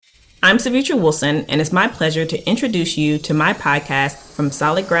I'm Savitra Wilson, and it's my pleasure to introduce you to my podcast, From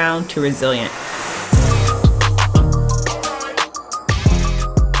Solid Ground to Resilient.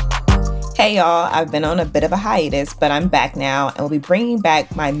 Hey y'all, I've been on a bit of a hiatus, but I'm back now and will be bringing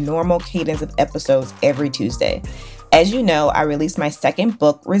back my normal cadence of episodes every Tuesday. As you know, I released my second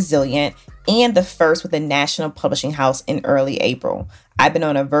book, Resilient, and the first with a national publishing house in early April. I've been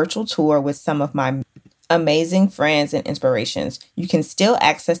on a virtual tour with some of my amazing friends and inspirations. You can still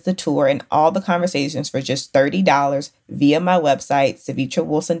access the tour and all the conversations for just $30 via my website,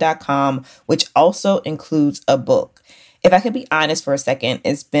 savitrawilson.com, which also includes a book. If I could be honest for a second,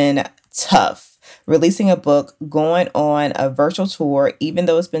 it's been tough releasing a book, going on a virtual tour, even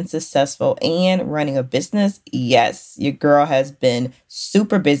though it's been successful, and running a business. Yes, your girl has been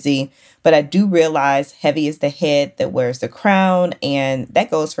super busy, but I do realize heavy is the head that wears the crown, and that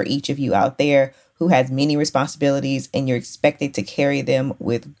goes for each of you out there who has many responsibilities, and you're expected to carry them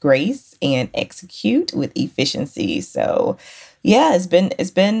with grace and execute with efficiency. So yeah,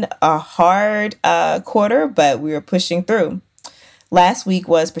 it's been a hard quarter, but we are pushing through. Last week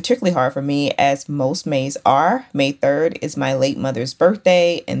was particularly hard for me, as most Mays are. May 3rd is my late mother's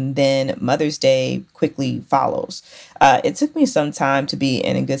birthday, and then Mother's Day quickly follows. It took me some time to be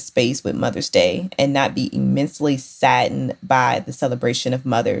in a good space with Mother's Day and not be immensely saddened by the celebration of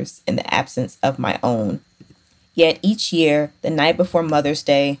mothers in the absence of my own. Yet each year, the night before Mother's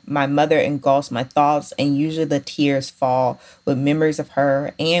Day, my mother engulfs my thoughts, and usually the tears fall with memories of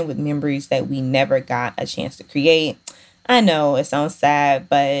her and with memories that we never got a chance to create. I know it sounds sad,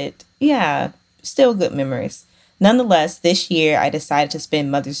 but yeah, still good memories. Nonetheless, this year I decided to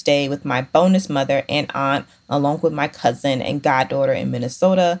spend Mother's Day with my bonus mother and aunt, along with my cousin and goddaughter in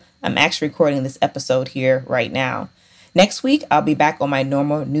Minnesota. I'm actually recording this episode here right now. Next week, I'll be back on my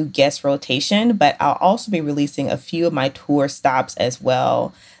normal new guest rotation, but I'll also be releasing a few of my tour stops as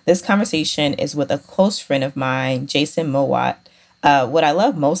well. This conversation is with a close friend of mine, Jason Mowat. What I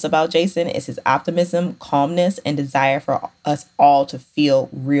love most about Jason is his optimism, calmness, and desire for us all to feel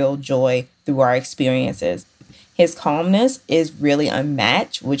real joy through our experiences. His calmness is really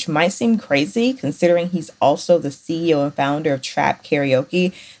unmatched, which might seem crazy considering he's also the CEO and founder of Trap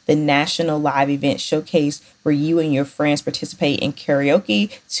Karaoke, the national live event showcase where you and your friends participate in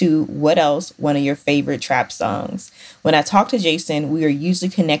karaoke to what else? One of your favorite trap songs. When I talk to Jason, we are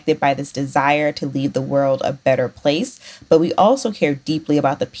usually connected by this desire to leave the world a better place, but we also care deeply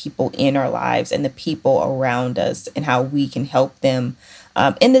about the people in our lives and the people around us and how we can help them.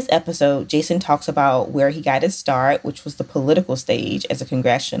 In this episode, Jason talks about where he got his start, which was the political stage as a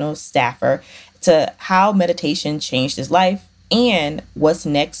congressional staffer, to how meditation changed his life, and what's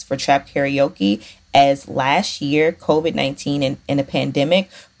next for Trap Karaoke as last year, COVID-19 and a pandemic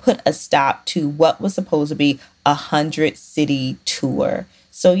put a stop to what was supposed to be a 100-city tour.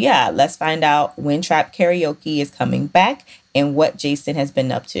 So yeah, let's find out when Trap Karaoke is coming back and what Jason has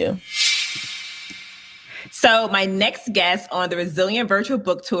been up to. So my next guest on the Resilient Virtual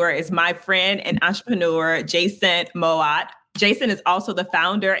Book Tour is my friend and entrepreneur, Jason Mowat. Jason is also the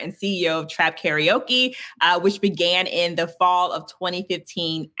founder and CEO of Trap Karaoke, which began in the fall of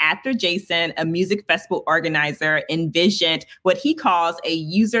 2015 after Jason, a music festival organizer, envisioned what he calls a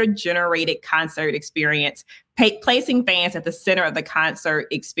user-generated concert experience, placing fans at the center of the concert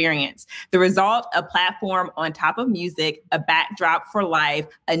experience. The result, a platform on top of music, a backdrop for life,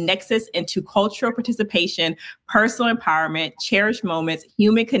 a nexus into cultural participation, personal empowerment, cherished moments,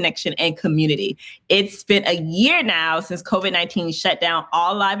 human connection, and community. It's been a year now since COVID-19 shut down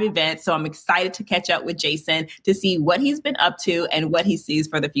all live events, so I'm excited to catch up with Jason to see what he's been up to and what he sees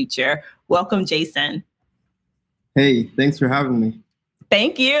for the future. Welcome, Jason. Hey, thanks for having me.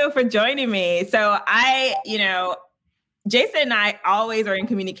 Thank you for joining me. So Jason and I always are in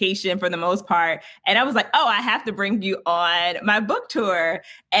communication for the most part. And I was like, I have to bring you on my book tour.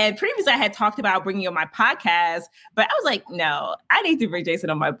 And previously I had talked about bringing you on my podcast, but I was like, no, I need to bring Jason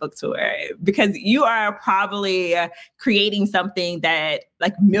on my book tour because you are probably creating something that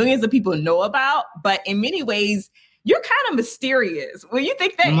like millions of people know about, but in many ways, you're kind of mysterious. When you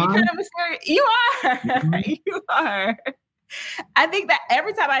think that you're kind of mysterious, you are. Mm-hmm. You are. I think that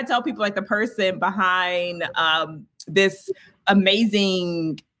every time I tell people like the person behind this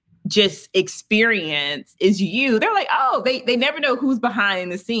amazing just experience is you, they're like, oh, they never know who's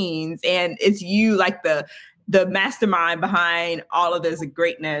behind the scenes. And it's you, like the mastermind behind all of this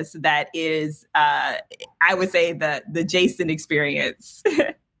greatness that is, I would say, the Jason experience.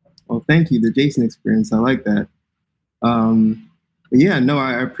 Well, thank you. The Jason experience. I like that.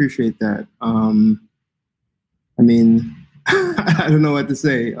 I appreciate that. I mean, I don't know what to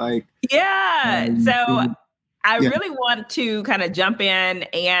say. So I really want to kind of jump in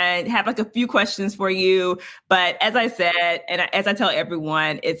and have like a few questions for you. But as I said, and as I tell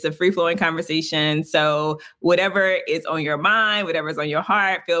everyone, it's a free flowing conversation. So whatever is on your mind, whatever is on your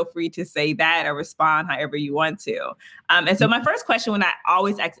heart, feel free to say that or respond however you want to. And so my first question, when I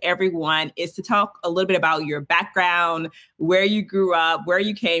always ask everyone, is to talk a little bit about your background, where you grew up, where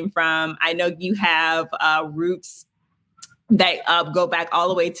you came from. I know you have roots that go back all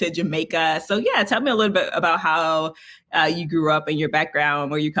the way to Jamaica. So yeah, tell me a little bit about how you grew up and your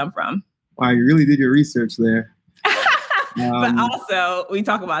background, where you come from. Wow, you really did your research there. But also, we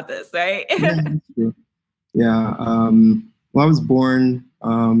talk about this, right? Yeah, that's true. Yeah. Well, I was born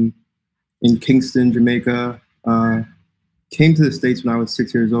in Kingston, Jamaica. Came to the States when I was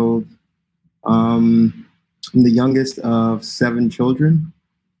 6 years old. I'm the youngest of 7 children,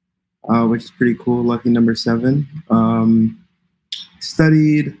 which is pretty cool. Lucky number 7.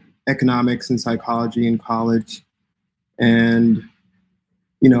 Studied economics and psychology in college. And,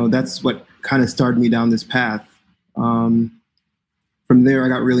 that's what kind of started me down this path. From there, I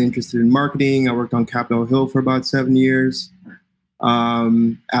got really interested in marketing. I worked on Capitol Hill for about 7 years.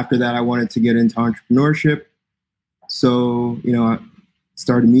 After that, I wanted to get into entrepreneurship. So, I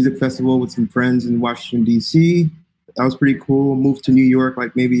started a music festival with some friends in Washington, D.C. That was pretty cool. Moved to New York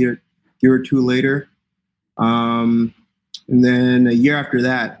like maybe a year or 2 later. And then a year after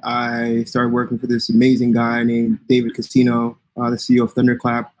that, I started working for this amazing guy named David Castino, the CEO of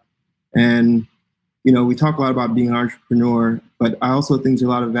Thunderclap. And, we talk a lot about being an entrepreneur, but I also think there's a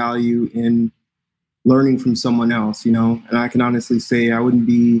lot of value in learning from someone else, and I can honestly say I wouldn't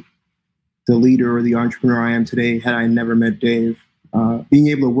be the leader or the entrepreneur I am today had I never met Dave. Being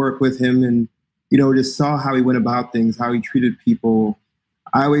able to work with him and, just saw how he went about things, how he treated people.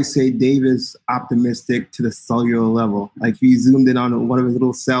 I always say Dave is optimistic to the cellular level. Like if you zoomed in on one of his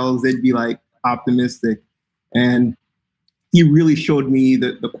little cells, they'd be like optimistic. And he really showed me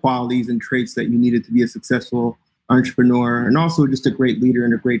the qualities and traits that you needed to be a successful entrepreneur and also just a great leader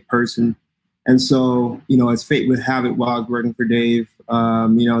and a great person. And so, as fate would have it, while I was working for Dave,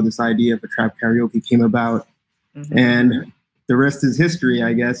 this idea of a trap karaoke came about. Mm-hmm. And the rest is history,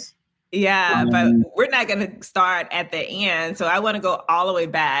 I guess. Yeah, but we're not going to start at the end. So I want to go all the way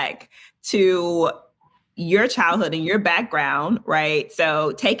back to your childhood and your background, right?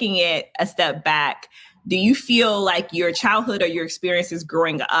 So taking it a step back, do you feel like your childhood or your experiences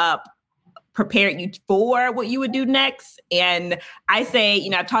growing up prepared you for what you would do next? And I say,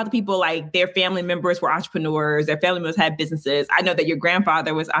 I've talked to people like their family members were entrepreneurs, their family members had businesses. I know that your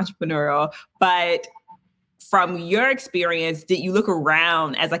grandfather was entrepreneurial, but from your experience, did you look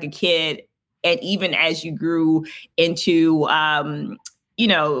around as like a kid and even as you grew into,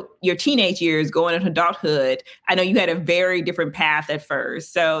 your teenage years, going into adulthood? I know you had a very different path at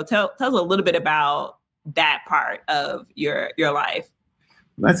first. So tell us a little bit about that part of your life.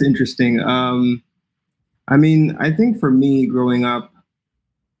 That's interesting. I think for me growing up,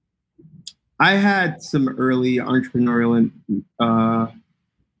 I had some early entrepreneurial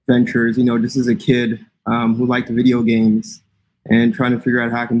ventures, just as a kid. Who liked video games and trying to figure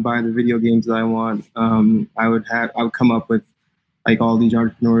out how I can buy the video games that I want. I would come up with like all these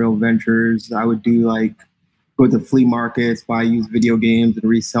entrepreneurial ventures. I would do go to flea markets, buy used video games and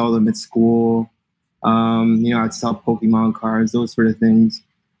resell them at school. I'd sell Pokemon cards, those sort of things.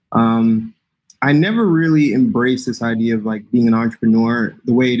 I never really embraced this idea of being an entrepreneur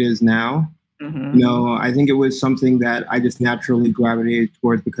the way it is now. Mm-hmm. I think it was something that I just naturally gravitated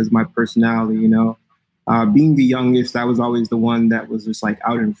towards because of my personality, Being the youngest, I was always the one that was just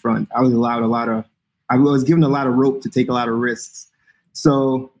out in front. I was given a lot of rope to take a lot of risks.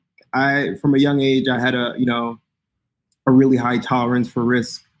 So from a young age, I had a really high tolerance for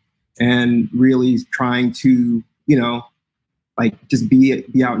risk and really trying to, just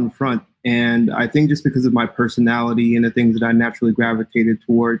be out in front. And I think just because of my personality and the things that I naturally gravitated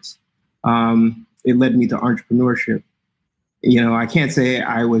towards, it led me to entrepreneurship. I can't say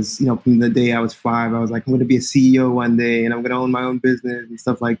I was, from the day I was 5, I was like, I'm going to be a CEO one day and I'm going to own my own business and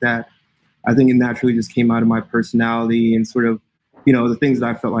stuff like that. I think it naturally just came out of my personality and sort of, the things that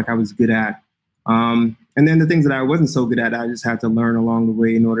I felt like I was good at. And then the things that I wasn't so good at, I just had to learn along the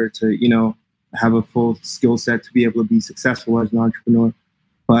way in order to, have a full skill set to be able to be successful as an entrepreneur.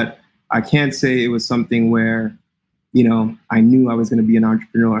 But I can't say it was something where, I knew I was going to be an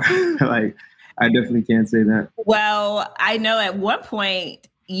entrepreneur. I definitely can't say that. Well, I know at one point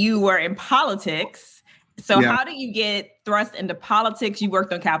you were in politics. So yeah. How did you get thrust into politics? You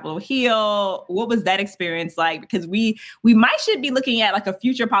worked on Capitol Hill. What was that experience like? Because we should be looking at a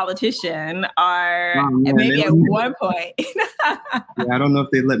future politician or maybe at one point. Yeah, I don't know if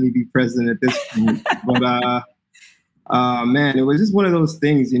they'd let me be president at this point. But Man, it was just one of those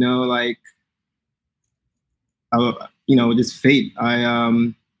things, like, just fate.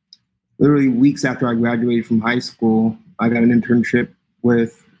 Literally weeks after I graduated from high school, I got an internship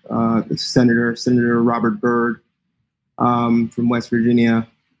with Senator Robert Byrd from West Virginia.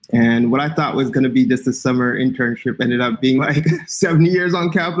 And what I thought was going to be just a summer internship ended up being like 7 years on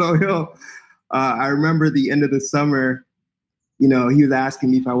Capitol Hill. I remember the end of the summer, he was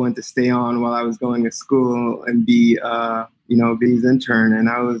asking me if I wanted to stay on while I was going to school and be his intern. And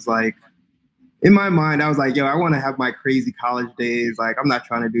I was like, in my mind, I was like, yo, I want to have my crazy college days. Like, I'm not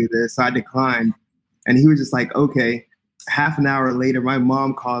trying to do this. So I declined. And he was just like, okay. Half an hour later, my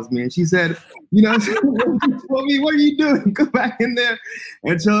mom calls me and she said, told me, what are you doing? Go back in there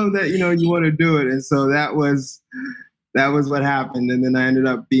and tell them that, you want to do it. And so that was what happened. And then I ended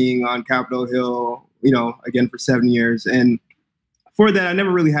up being on Capitol Hill, again for 7 years. And for that, I never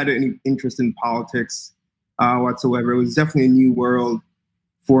really had any interest in politics whatsoever. It was definitely a new world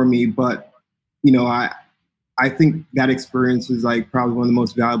for me. But, I think that experience is like probably one of the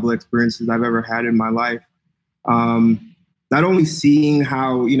most valuable experiences I've ever had in my life. Not only seeing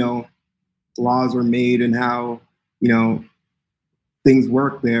how, laws are made and how, things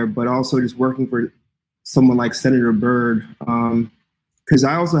work there, but also just working for someone like Senator Byrd. Because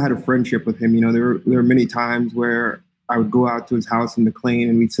I also had a friendship with him. There were many times where I would go out to his house in McLean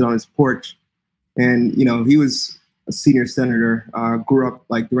and we'd sit on his porch. And, he was a senior senator, grew up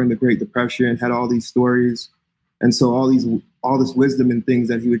like during the Great Depression, had all these stories. And so all this wisdom and things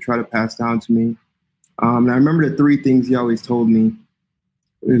that he would try to pass down to me. And I remember the three things he always told me.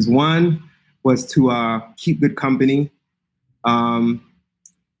 One was to keep good company, listen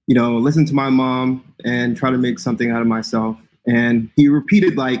to my mom and try to make something out of myself. And he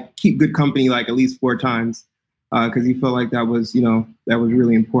repeated like, keep good company, like at least 4 times, because he felt like that was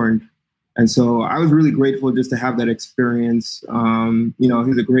really important. And so I was really grateful just to have that experience.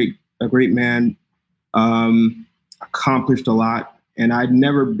 He's a great man, accomplished a lot. And I'd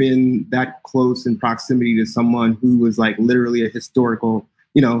never been that close in proximity to someone who was like literally a historical,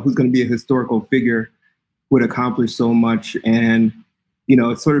 who's going to be a historical figure, would accomplish so much. And,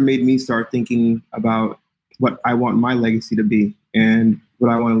 it sort of made me start thinking about what I want my legacy to be and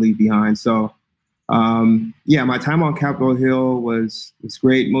what I want to leave behind. So, my time on Capitol Hill was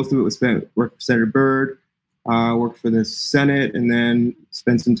great. Most of it was spent working for Senator Byrd, worked for the Senate, and then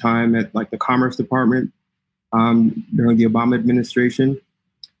spent some time at like the Commerce Department during the Obama administration.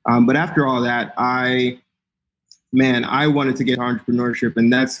 But after all that, I wanted to get into entrepreneurship,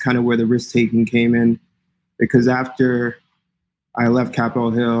 and that's kind of where the risk taking came in, because after I left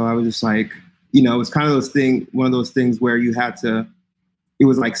Capitol Hill, I was just like, it was kind of one of those things where it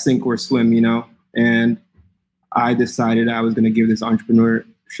was like sink or swim, and I decided I was going to give this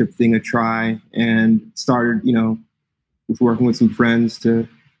entrepreneurship thing a try and started, with working with some friends to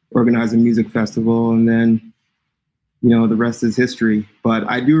organize a music festival. And then, the rest is history. But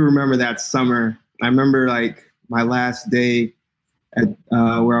I do remember that summer. I remember like my last day at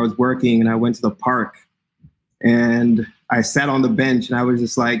where I was working, and I went to the park and I sat on the bench and I was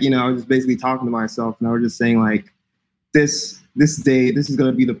just like, I was just basically talking to myself, and I was just saying like, this day, this is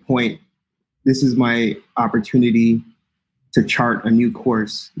going to be the point. This is my opportunity to chart a new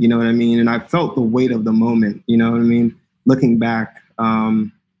course. You know what I mean? And I felt the weight of the moment, you know what I mean? Looking back, I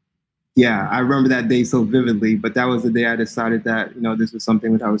remember that day so vividly, but that was the day I decided that, this was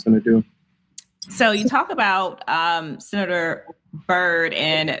something that I was going to do. So you talk about Senator Byrd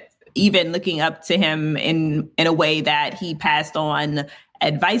and even looking up to him in a way that he passed on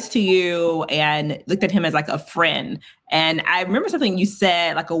advice to you and looked at him as like a friend. And I remember something you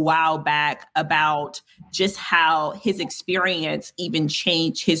said like a while back about just how his experience even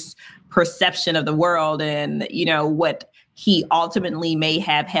changed his perception of the world and, what he ultimately may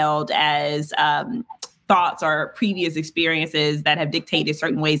have held as thoughts or previous experiences that have dictated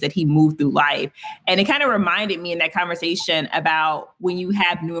certain ways that he moved through life. And it kind of reminded me in that conversation about when you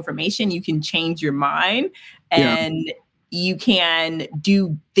have new information, you can change your mind and you can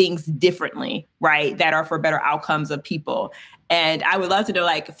do things differently, right? That are for better outcomes of people. And I would love to know,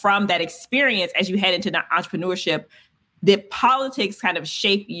 like, from that experience, as you head into entrepreneurship, did politics kind of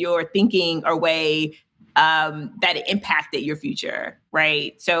shape your thinking or way that it impacted your future,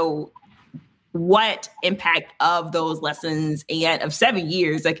 right? So what impact of those lessons and of 7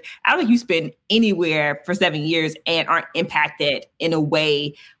 years, like, I don't think you spend anywhere for 7 years and aren't impacted in a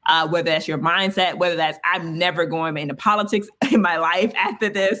way, whether that's your mindset, whether that's I'm never going into politics in my life after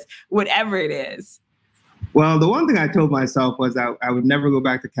this, whatever it is. Well, the one thing I told myself was that I would never go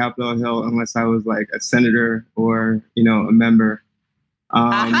back to Capitol Hill unless I was like a senator or, a member.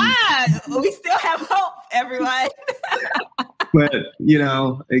 We still have hope. everyone. But,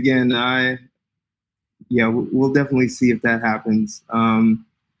 again, we'll definitely see if that happens.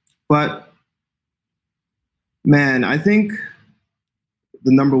 But man, I think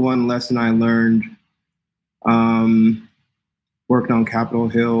the number one lesson I learned working on Capitol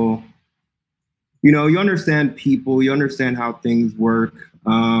Hill, you understand people, you understand how things work.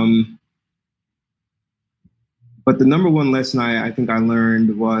 But the number one lesson I think I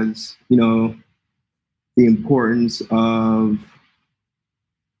learned was, the importance of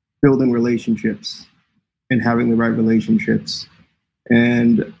building relationships and having the right relationships.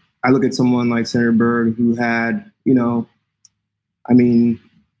 And I look at someone like Senator Byrd, who had,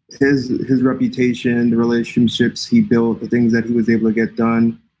 his reputation, the relationships he built, the things that he was able to get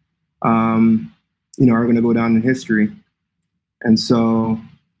done, are going to go down in history. And so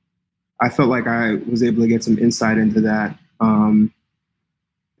I felt like I was able to get some insight into that, and,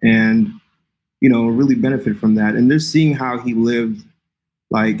 really benefit from that. And just seeing how he lived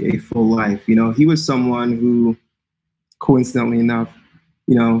like a full life. He was someone who, coincidentally enough,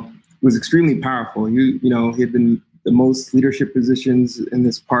 was extremely powerful. He had been the most leadership positions in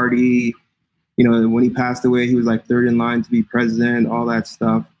this party. When he passed away, he was like third in line to be president, all that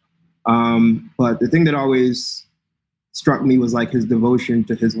stuff. But the thing that always struck me was like his devotion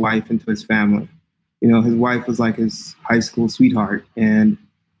to his wife and to his family. His wife was like his high school sweetheart. And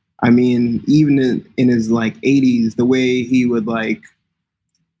even in his like 80s, the way he would like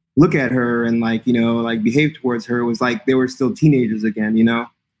look at her and like behave towards her was like they were still teenagers again,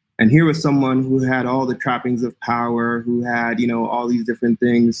 And here was someone who had all the trappings of power, who had, all these different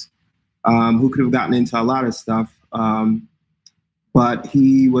things, who could have gotten into a lot of stuff. But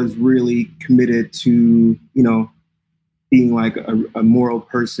he was really committed to, being like a moral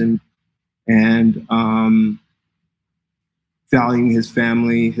person and valuing his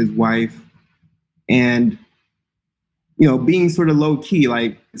family, his wife, and, being sort of low key.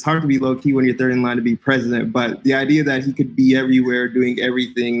 Like, it's hard to be low key when you're third in line to be president, but the idea that he could be everywhere doing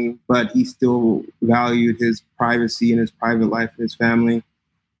everything, but he still valued his privacy and his private life and his family,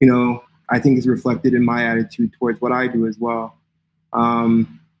 I think is reflected in my attitude towards what I do as well. And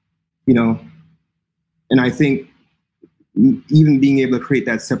I think even being able to create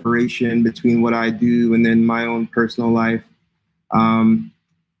that separation between what I do and then my own personal life,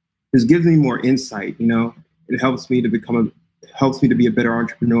 just gives me more insight. It helps me to be a better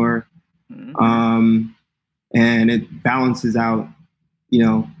entrepreneur. And it balances out,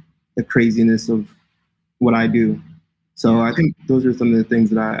 the craziness of what I do. So I think those are some of the things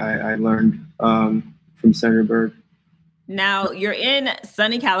that I learned from Senator Byrd. Now, you're in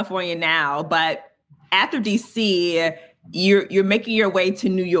sunny California now, but after DC, you're making your way to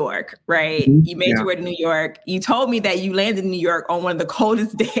New York, right? Mm-hmm. You made your way to New York. You told me that you landed in New York on one of the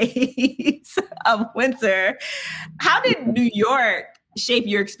coldest days of winter. How did New York shape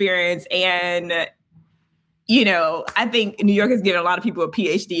your experience? And, I think New York has given a lot of people a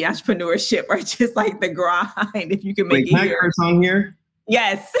PhD in entrepreneurship, or just like the grind, if you can make it here. Can I get a song here?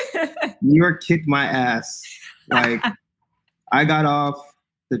 Yes. New York kicked my ass. Like, I got off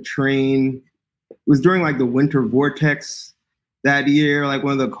the train. It was during like the winter vortex that year, like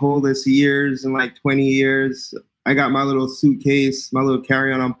one of the coldest years in like 20 years. I got my little suitcase, my little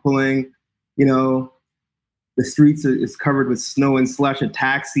carry-on I'm pulling, the streets is covered with snow and slush. A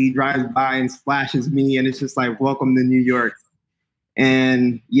taxi drives by and splashes me, and it's just like, welcome to New York.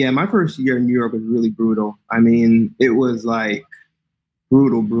 And yeah, my first year in New York was really brutal. It was like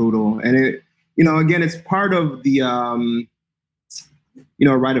brutal. And it, again, it's part of the,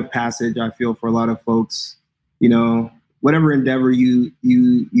 rite of passage, I feel, for a lot of folks. Whatever endeavor you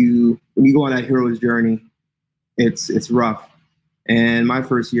when you go on that hero's journey, it's rough. And my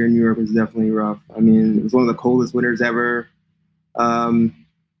first year in New York was definitely rough. It was one of the coldest winters ever. I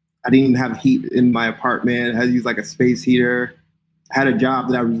didn't even have heat in my apartment. I had to use like a space heater. I had a job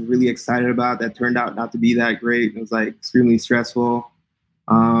that I was really excited about that turned out not to be that great. It was like extremely stressful.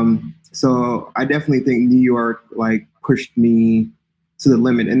 So I definitely think New York like pushed me to the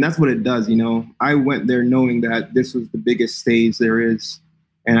limit. And that's what it does. I went there knowing that this was the biggest stage there is.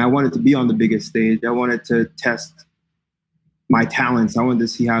 And I wanted to be on the biggest stage. I wanted to test my talents. I wanted to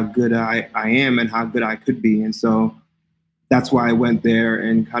see how good I am and how good I could be. And so that's why I went there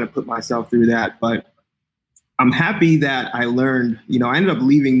and kind of put myself through that. But I'm happy that I learned, I ended up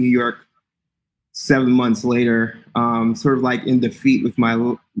leaving New York 7 months later, sort of like in defeat with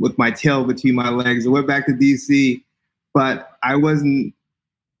my tail between my legs. I went back to DC, but I wasn't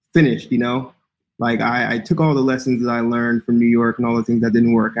finished, Like I took all the lessons that I learned from New York and all the things that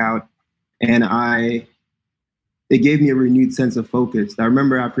didn't work out. And it gave me a renewed sense of focus. I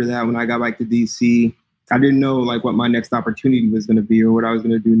remember after that, when I got back to DC, I didn't know like what my next opportunity was going to be or what I was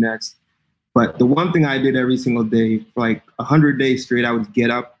going to do next. But the one thing I did every single day for like 100 days straight, I would get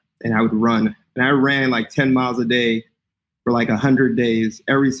up and I would run. And I ran like 10 miles a day for like 100 days,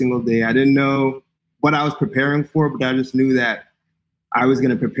 every single day. I didn't know what I was preparing for, but I just knew that I was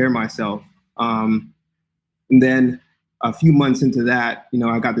going to prepare myself. And then a few months into that,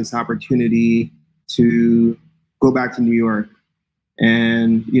 I got this opportunity to go back to New York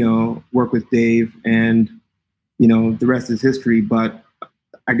and, work with Dave, and, the rest is history. But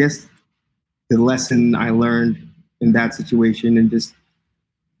I guess the lesson I learned in that situation, and just,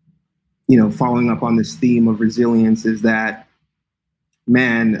 following up on this theme of resilience, is that,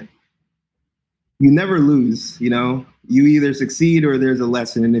 man, you never lose. You either succeed or there's a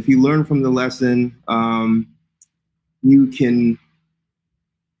lesson. And if you learn from the lesson, you can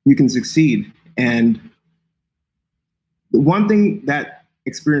succeed. And the one thing that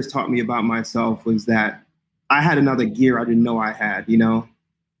experience taught me about myself was that I had another gear I didn't know I had.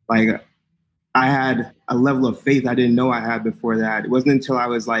 Like, I had a level of faith I didn't know I had before that. It wasn't until I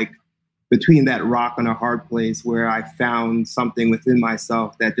was like between that rock and a hard place where I found something within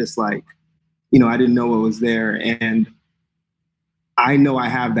myself that just like, I didn't know what was there. And I know I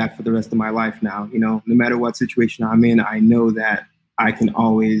have that for the rest of my life now. No matter what situation I'm in, I know that I can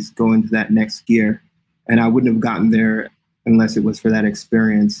always go into that next gear. And I wouldn't have gotten there unless it was for that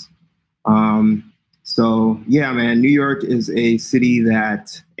experience. So yeah, man, New York is a city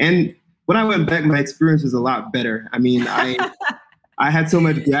that, and when I went back, my experience was a lot better. I mean, I had so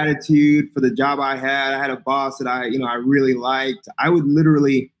much gratitude for the job I had. I had a boss that I really liked. I would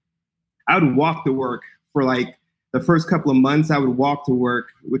walk to work for like the first couple of months. I would walk to work,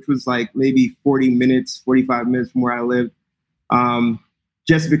 which was like maybe 40 minutes, 45 minutes from where I lived.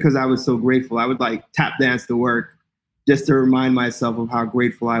 Just because I was so grateful. I would like tap dance to work just to remind myself of how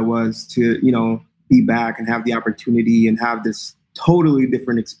grateful I was to, be back and have the opportunity and have this totally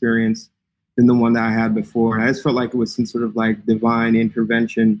different experience than the one that I had before. And I just felt like it was some sort of like divine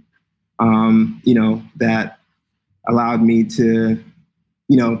intervention, that allowed me to,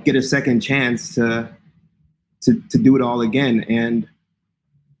 get a second chance to do it all again. And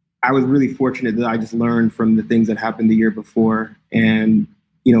I was really fortunate that I just learned from the things that happened the year before and,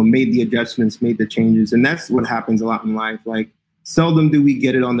 made the adjustments, made the changes. And that's what happens a lot in life. Like, seldom do we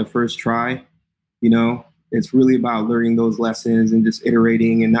get it on the first try. It's really about learning those lessons and just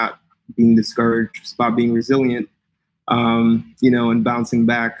iterating and not being discouraged. It's about being resilient, and bouncing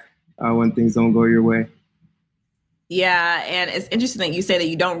back when things don't go your way. Yeah. And it's interesting that you say that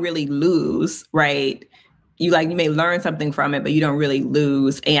you don't really lose, right? You may learn something from it, but you don't really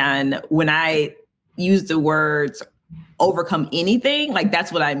lose. And when I use the words overcome anything, like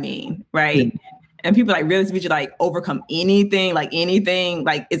that's what I mean, right? Yeah. And people really, would you like overcome anything, like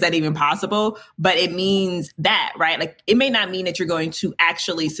is that even possible? But it means that, right? Like, it may not mean that you're going to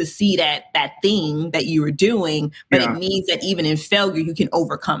actually succeed at that thing that you were doing, but It means that even in failure, you can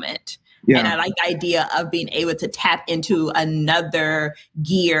overcome it. Yeah. And I like the idea of being able to tap into another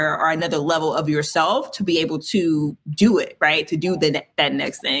gear or another level of yourself to be able to do it, right? To do that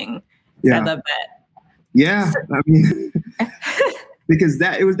next thing. Yeah. I love that. Yeah. I mean, because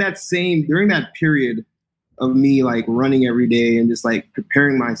it was that same, during that period of me like running every day and just like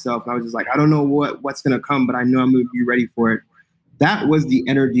preparing myself. I was just like, I don't know what's going to come, but I know I'm going to be ready for it. That was the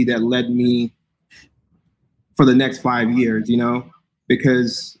energy that led me for the next 5 years,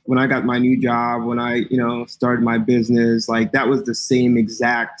 because when I got my new job, when I, started my business, like that was the same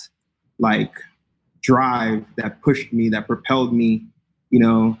exact like drive that pushed me, that propelled me,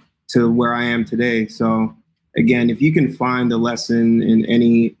 to where I am today. So again, if you can find a lesson in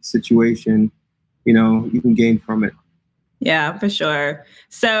any situation, you can gain from it. Yeah, for sure.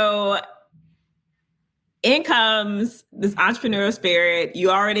 So in comes this entrepreneurial spirit.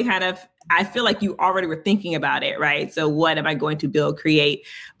 You already I feel like you already were thinking about it, right? So what am I going to build, create?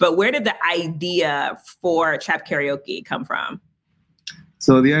 But where did the idea for Trap Karaoke come from?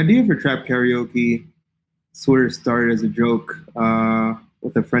 So the idea for Trap Karaoke sort of started as a joke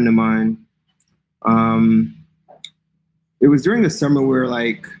with a friend of mine. It was during the summer where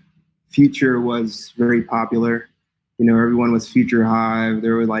like Future was very popular. Everyone was Future Hive.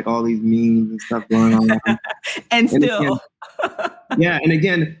 There were like all these memes and stuff going on. and still. Again, yeah. And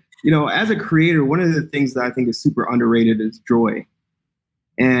again, as a creator, one of the things that I think is super underrated is joy.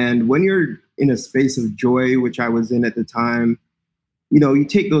 And when you're in a space of joy, which I was in at the time, you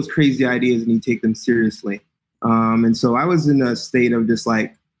take those crazy ideas and you take them seriously. And so I was in a state of just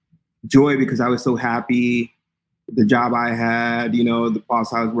like joy because I was so happy, the job I had, the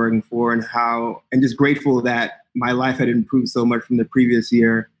boss I was working for, and just grateful that my life had improved so much from the previous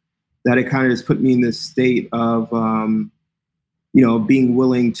year. that it kind of just put me in this state of, you know, being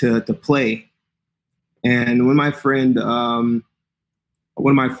willing to play. And when one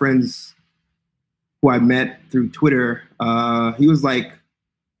of my friends who I met through Twitter, he was like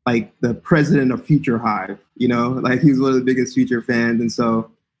the president of Future Hive, you know, like he was one of the biggest Future fans. And so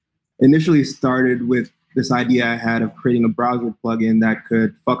initially started with this idea I had of creating a browser plugin that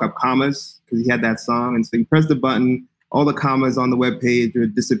could fuck up commas, because he had that song. And so you press the button, all the commas on the web page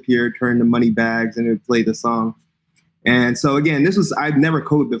would disappear, turn to money bags, and it would play the song. And so again, I've never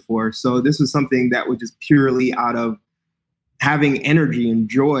coded before. So this was something that was just purely out of having energy and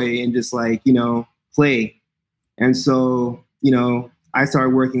joy and just like, you know, play. And so, you know, I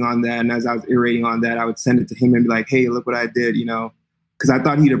started working on that. And as I was iterating on that, I would send it to him and be like, hey, look what I did, you know, because I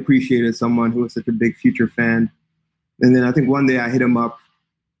thought he'd appreciate it, someone who was such a big Future fan. And then I think one day I hit him up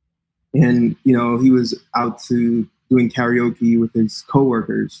and, you know, he was out to doing karaoke with his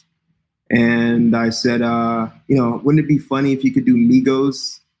coworkers. And I said, you know, wouldn't it be funny if you could do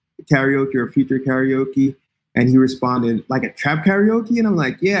Migos karaoke or Future karaoke? And he responded, like a trap karaoke? And I'm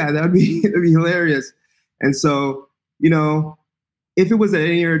like, yeah, that'd be hilarious. And so, you know, if it was at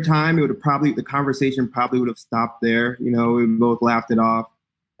any other time, the conversation probably would have stopped there. You know, we both laughed it off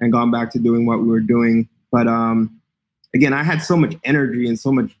and gone back to doing what we were doing. But again, I had so much energy and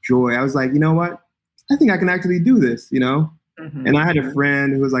so much joy. I was like, you know what? I think I can actually do this, you know? Mm-hmm. And I had a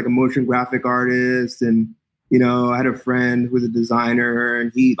friend who was like a motion graphic artist, and, you know, I had a friend who was a designer,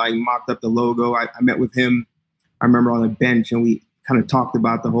 and he like mocked up the logo. I met with him, I remember, on a bench, and we kind of talked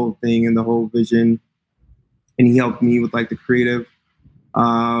about the whole thing and the whole vision. And he helped me with like the creative.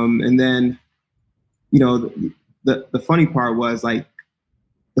 And then, you know, the funny part was like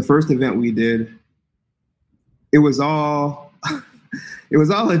the first event we did, it was all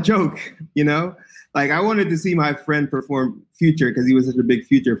a joke, you know? Like I wanted to see my friend perform Future because he was such a big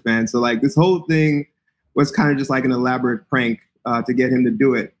Future fan. So like this whole thing was kind of just like an elaborate prank to get him to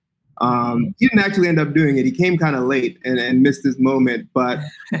do it. He didn't actually end up doing it. He came kind of late and missed his moment. But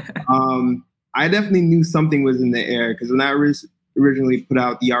I definitely knew something was in the air, because when I originally put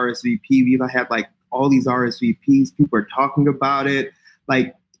out the RSVP, we had like all these RSVPs. People were talking about it.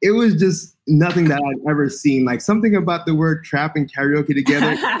 Like it was just nothing that I'd ever seen. Like something about the word trap and karaoke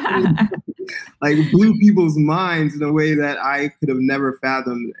together like blew people's minds in a way that I could have never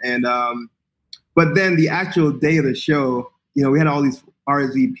fathomed. And but then the actual day of the show, you know, we had all these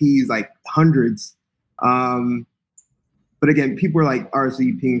RSVPs, like hundreds. But again, people were like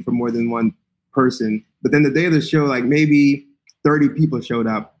RSVPing for more than one person. But then the day of the show, like maybe 30 people showed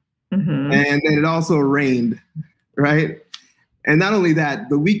up. Mm-hmm. And then it also rained, right? And not only that,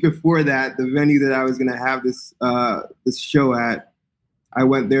 the week before that, the venue that I was going to have this show at, I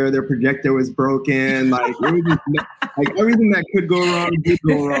went there, their projector was broken. Like, it was just, like everything that could go wrong did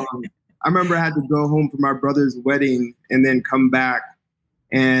go wrong. I remember I had to go home for my brother's wedding and then come back.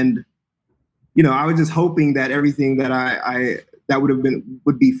 And, you know, I was just hoping that everything that that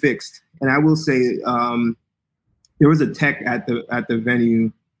would be fixed. And I will say, there was a tech at the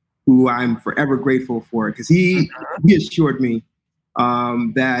venue who I'm forever grateful for, because he assured me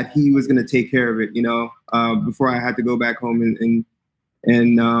that he was going to take care of it, you know, before I had to go back home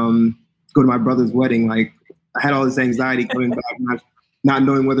and go to my brother's wedding. Like I had all this anxiety coming back, not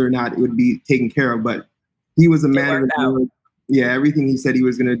knowing whether or not it would be taken care of, but he was a man. Yeah, everything he said he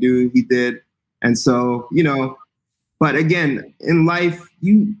was going to do, he did. And so, you know, but again, in life,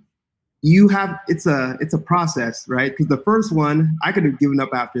 you have, it's a process, right? Because the first one, I could have given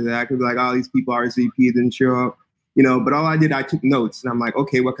up after that. I could be like, oh, these people RSVP didn't show up, you know, but all I did, I took notes and I'm like,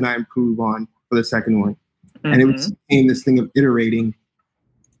 okay, what can I improve on for the second one? Mm-hmm. And it became this thing of iterating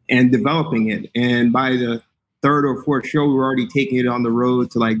and developing it. And by the third or fourth show, we were already taking it on the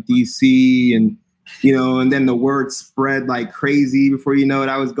road to like DC, and, you know, and then the word spread like crazy. Before you know it,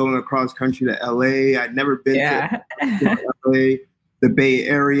 I was going across country to LA. I'd never been to LA, the Bay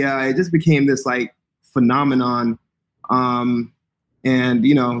Area. It just became this like phenomenon. And,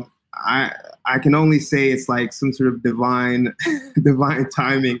 you know, I can only say it's like some sort of divine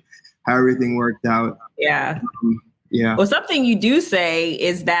timing, how everything worked out. Yeah. Yeah. Well, something you do say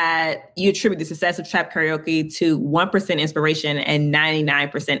is that you attribute the success of trap karaoke to 1% inspiration and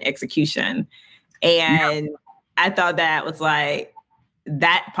 99% execution. And I thought that was like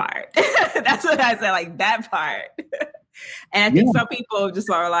that part. That's what I said, like that part. And I think some people just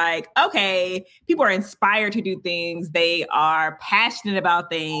are like, okay, people are inspired to do things. They are passionate about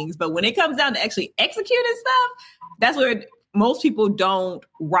things. But when it comes down to actually executing stuff, that's where most people don't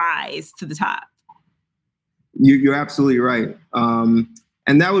rise to the top. You're absolutely right. And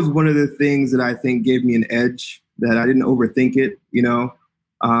that was one of the things that I think gave me an edge, that I didn't overthink it, you know.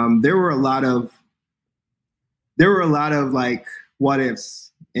 there were a lot of like what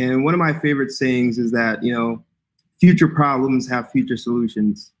ifs. And one of my favorite sayings is that, future problems have future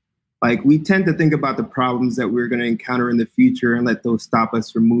solutions. Like, we tend to think about the problems that we're going to encounter in the future and let those stop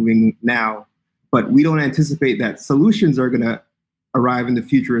us from moving now. But we don't anticipate that solutions are going to arrive in the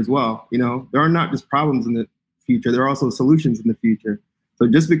future as well. There are not just problems in the future, there are also solutions in the future. So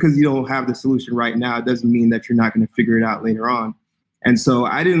just because you don't have the solution right now, it doesn't mean that you're not going to figure it out later on. And so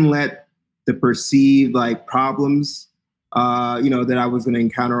I didn't let the perceived like problems, that I was going to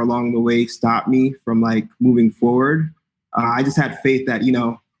encounter along the way stop me from like moving forward. I just had faith that,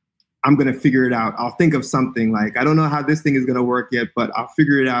 I'm going to figure it out. I'll think of something. Like, I don't know how this thing is going to work yet, but I'll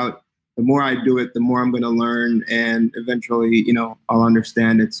figure it out. The more I do it, the more I'm going to learn, and eventually, I'll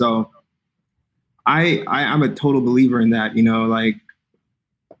understand it. So I'm a total believer in that. Like,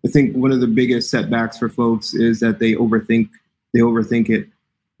 I think one of the biggest setbacks for folks is that they overthink it.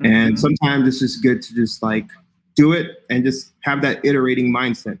 And sometimes it's just good to just like do it and just have that iterating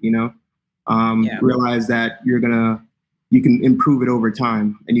mindset, realize that you can improve it over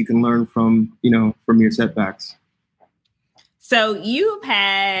time, and you can learn from your setbacks. So you've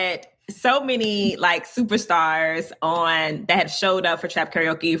had so many like superstars on that have showed up for Trap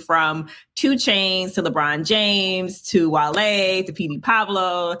Karaoke, from 2 Chainz to LeBron James to Wale to PD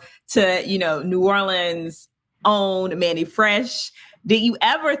Pablo to, New Orleans' own Manny Fresh. Did you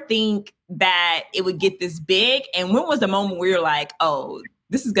ever think that it would get this big? And when was the moment where you're like, oh,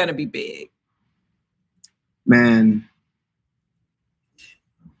 this is going to be big? Man.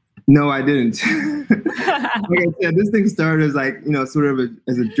 No, I didn't. Like I said, this thing started as like, sort of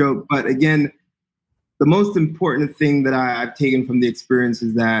as a joke. But again, the most important thing that I've taken from the experience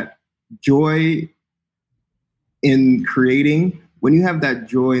is that joy in creating, when you have that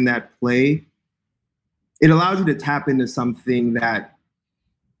joy in that play, it allows you to tap into something that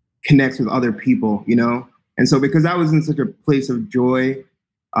connects with other people, And so because I was in such a place of joy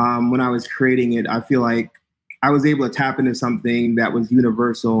when I was creating it, I feel like I was able to tap into something that was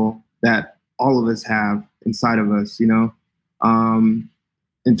universal, that all of us have inside of us, in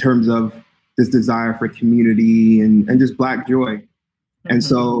terms of this desire for community and just Black joy. Mm-hmm. And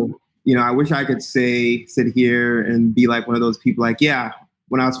so, I wish I could sit here and be like one of those people like, yeah,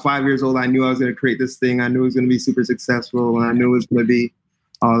 when I was 5 years old, I knew I was going to create this thing. I knew it was going to be super successful, and I knew it was going to be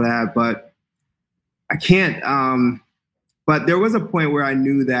all that, but I can't. But there was a point where I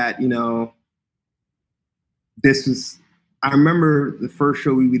knew that, I remember the first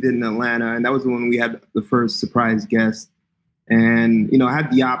show we did in Atlanta, and that was when we had the first surprise guest. And, I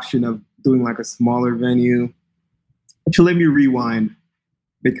had the option of doing like a smaller venue. Actually, let me rewind,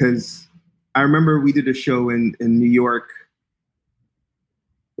 because I remember we did a show in New York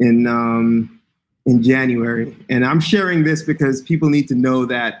in January. And I'm sharing this because people need to know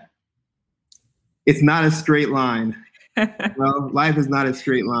that it's not a straight line. Well, life is not a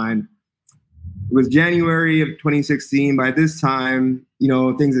straight line. It was January of 2016. By this time,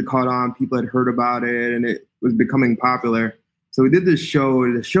 things had caught on. People had heard about it, and it was becoming popular. So we did this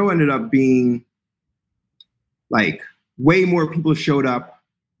show. The show ended up being like way more people showed up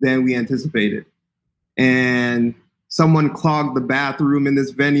than we anticipated. And someone clogged the bathroom in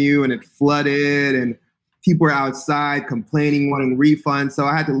this venue, and it flooded, and people were outside complaining, wanting refunds. So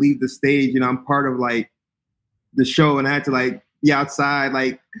I had to leave the stage. I'm part of like the show, and I had to like be outside,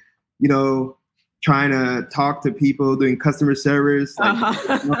 like, trying to talk to people, doing customer service.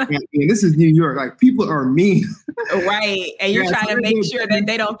 Like, this is New York. Like, people are mean. Right. And you're trying to make sure that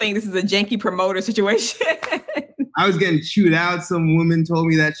they don't think this is a janky promoter situation. I was getting chewed out. Some woman told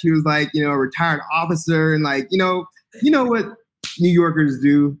me that she was like, a retired officer, and like, what New Yorkers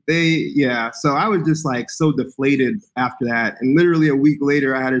do. So I was just like so deflated after that. And literally a week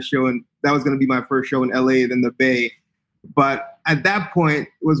later, I had a show, and that was going to be my first show in LA, then the Bay. But at that point,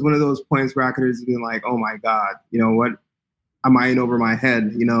 it was one of those points where I could have just been like, oh my God, what am I in over my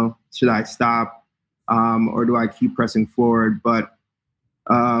head? Should I stop? Or do I keep pressing forward? But,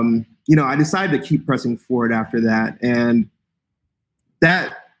 I decided to keep pressing forward after that. And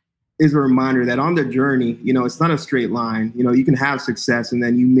that is a reminder that on the journey, it's not a straight line. You can have success, and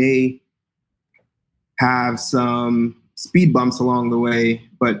then you may have some speed bumps along the way,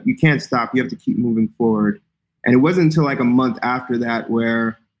 but you can't stop. You have to keep moving forward. And it wasn't until like a month after that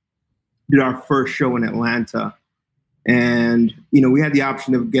where we did our first show in Atlanta. And, we had the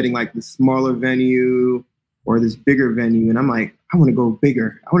option of getting like the smaller venue or this bigger venue. And I'm like, I want to go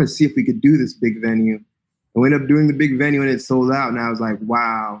bigger. I want to see if we could do this big venue. And we ended up doing the big venue, and it sold out. And I was like,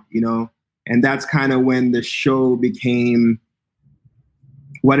 wow, and that's kind of when the show became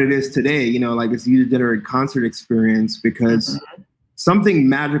what it is today, like this user-generated concert experience, because something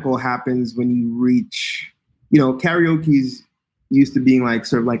magical happens when you reach, karaoke's used to being like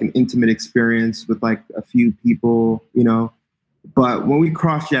sort of like an intimate experience with like a few people, but when we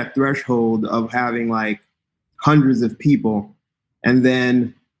cross that threshold of having like hundreds of people, and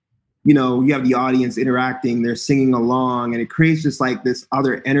then, you have the audience interacting, they're singing along, and it creates just like this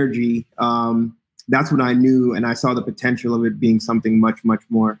other energy. That's when I knew and I saw the potential of it being something much, much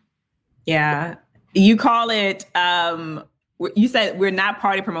more. Yeah. You call it, you said we're not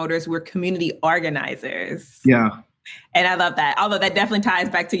party promoters, we're community organizers. Yeah. And I love that. Although that definitely ties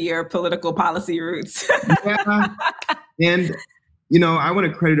back to your political policy roots. Yeah. And, I want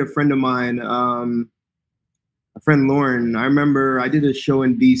to credit a friend of mine, a friend Lauren. I remember I did a show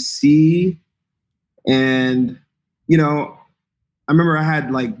in DC, and, I remember I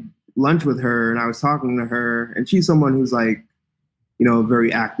had like lunch with her and I was talking to her, and she's someone who's like,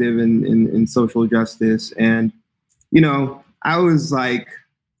 very active in social justice. And, I was like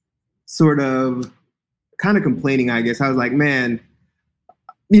sort of kind of complaining, I guess. I was like, man,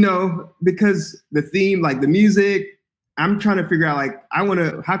 because the theme, like the music, I'm trying to figure out like,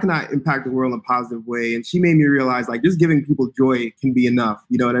 how can I impact the world in a positive way? And she made me realize like just giving people joy can be enough.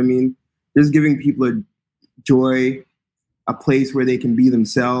 You know what I mean? Just giving people a joy, a place where they can be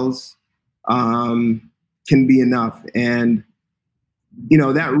themselves, can be enough. And,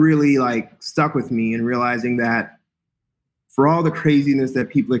 that really like stuck with me, and realizing that for all the craziness that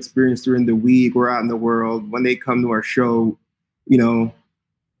people experience during the week or out in the world, when they come to our show,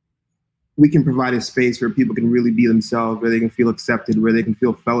 we can provide a space where people can really be themselves, where they can feel accepted, where they can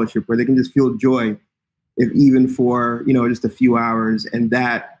feel fellowship, where they can just feel joy, if even for, just a few hours. And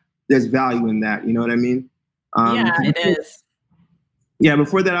that there's value in that. You know what I mean? Yeah, it is. Yeah.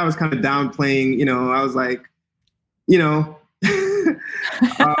 Before that, I was kind of downplaying, I was like,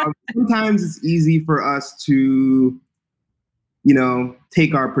 sometimes it's easy for us to,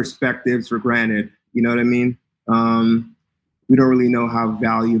 take our perspectives for granted. You know what I mean? We don't really know how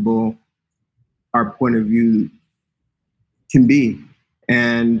valuable our point of view can be.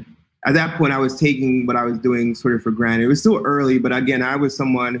 And at that point, I was taking what I was doing sort of for granted. It was still early, but again, I was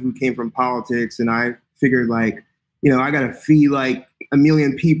someone who came from politics, and I figured like, I got to feed like a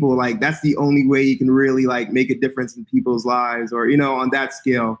million people. Like that's the only way you can really like make a difference in people's lives, or, on that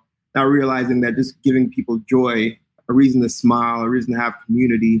scale. Now realizing that just giving people joy, a reason to smile, a reason to have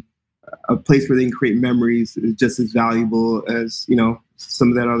community, a place where they can create memories is just as valuable as, some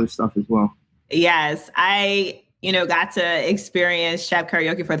of that other stuff as well. Yes, I, got to experience Trap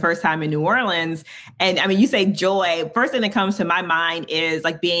Karaoke for the first time in New Orleans. And I mean, you say joy, first thing that comes to my mind is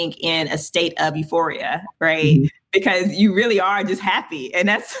like being in a state of euphoria, right? Mm-hmm. Because you really are just happy. And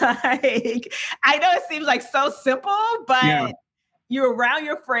that's like, I know it seems like so simple, but you're around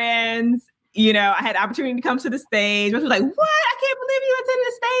your friends. I had the opportunity to come to the stage. I was like, what? I can't believe you attended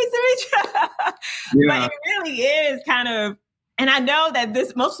the stage. But it really is kind of, and I know that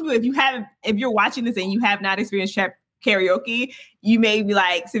most people, if you're watching this and you have not experienced Trap Karaoke, you may be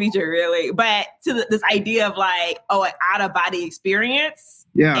like, Savita, really? But to this idea of like, an out-of-body experience.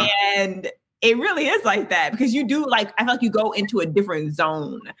 Yeah. And it really is like that, because you do like, I feel like you go into a different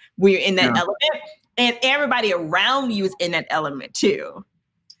zone when you're in that element, and everybody around you is in that element too.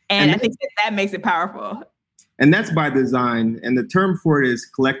 And I think that makes it powerful. And that's by design. And the term for it is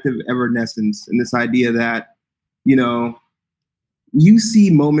collective evanescence. And this idea that, you see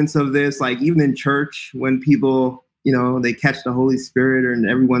moments of this, like even in church, when people, they catch the Holy Spirit, and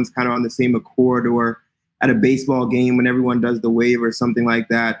everyone's kind of on the same accord, or at a baseball game when everyone does the wave or something like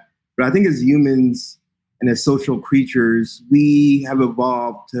that. But I think as humans and as social creatures, we have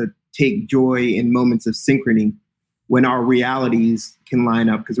evolved to take joy in moments of synchrony, when our realities can line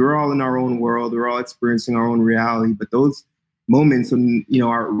up, because we're all in our own world, we're all experiencing our own reality. But those moments when,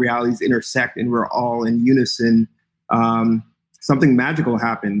 our realities intersect and we're all in unison, something magical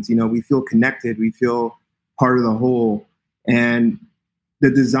happens. We feel connected, we feel part of the whole. And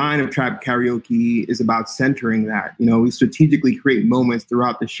the design of Trap Karaoke is about centering that. We strategically create moments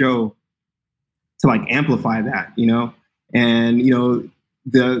throughout the show to like amplify that,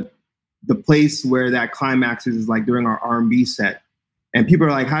 and, the place where that climaxes is like during our R&B set. And people are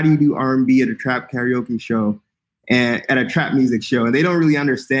like, how do you do R&B at a Trap Karaoke show and at a trap music show? And they don't really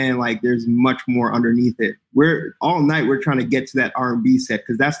understand, like, there's much more underneath it. We're all night, we're trying to get to that R&B set,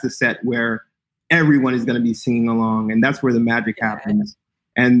 because that's the set where everyone is going to be singing along. And that's where the magic happens.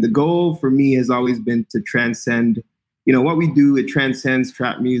 And the goal for me has always been to transcend, what we do. It transcends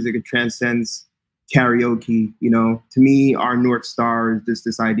trap music. It transcends karaoke. To me, our North Star is just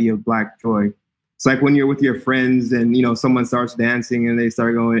this idea of Black joy. It's like when you're with your friends and, someone starts dancing and they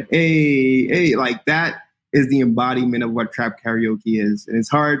start going, hey, hey, like that is the embodiment of what trap karaoke is. And it's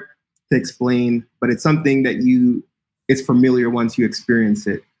hard to explain, but it's something that it's familiar once you experience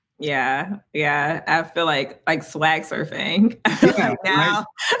it. Yeah. I feel like swag surfing. Like now,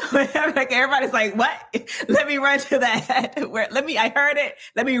 right? Like everybody's like, "What? Let me run to that. I heard it.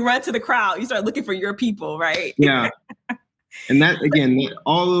 Let me run to the crowd." You start looking for your people, right? Yeah. And that, again,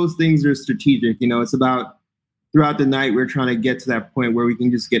 all those things are strategic. It's about throughout the night, we're trying to get to that point where we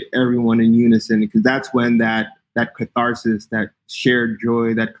can just get everyone in unison, because that's when that catharsis, that shared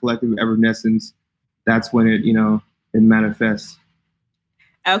joy, that collective evanescence, that's when it manifests.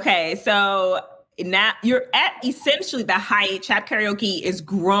 Okay, so now you're at essentially the height. Trap karaoke is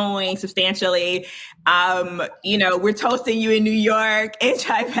growing substantially. We're toasting you in New York and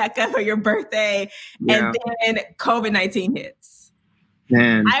Tribeca for your birthday, and then COVID-19 hits.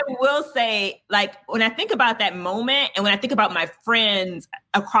 Man. I will say, like, when I think about that moment and when I think about my friends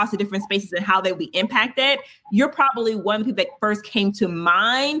across the different spaces and how they will be impacted, you're probably one of the people that first came to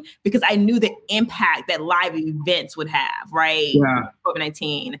mind, because I knew the impact that live events would have, right? Yeah.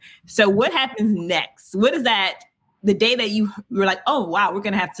 COVID-19. So what happens next? What is that, the day that you were like, oh, wow, we're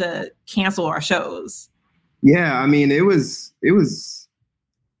going to have to cancel our shows? Yeah, I mean, it was, I was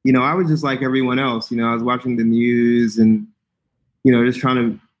just like everyone else. I was watching the news and, just trying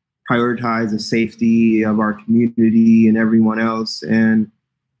to prioritize the safety of our community and everyone else. And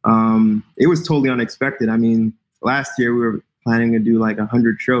it was totally unexpected. I mean, last year we were planning to do like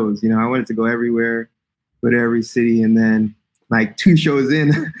 100 shows. I wanted to go everywhere, go to every city, and then like 2 shows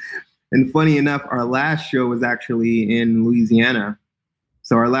in. And funny enough, our last show was actually in Louisiana.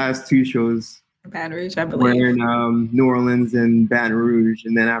 So our last 2 shows Baton Rouge, I believe, were in New Orleans and Baton Rouge.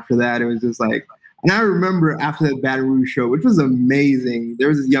 And then after that, it was just like, and I remember after that Baton Rouge show, which was amazing, there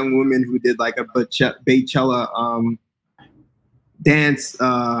was this young woman who did like a Beychella dance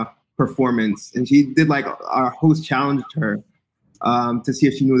performance. And she did like, our host challenged her to see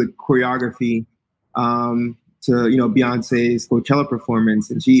if she knew the choreography to, Beyonce's Coachella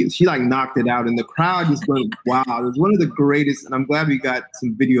performance. And she like knocked it out. And the crowd just went, wow. It was one of the greatest, and I'm glad we got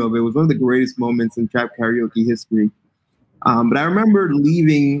some video of it. It was one of the greatest moments in trap karaoke history. But I remember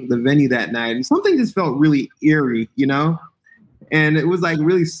leaving the venue that night and something just felt really eerie, and it was like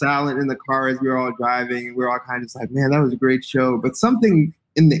really silent in the car as we were all driving, and we were all kind of just like, man, that was a great show. But something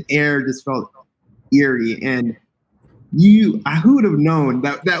in the air just felt eerie. And who would have known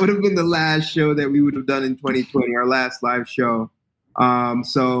that would have been the last show that we would have done in 2020, our last live show.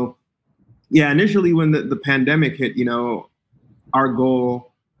 So yeah, initially when the pandemic hit, our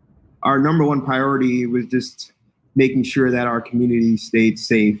goal, our number one priority was just making sure that our community stayed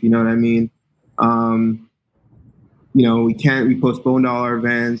safe. You know what I mean? We postponed all our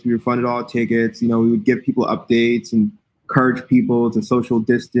events. We refunded all tickets. We would give people updates and encourage people to social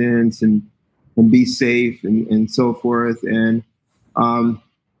distance and be safe and so forth. And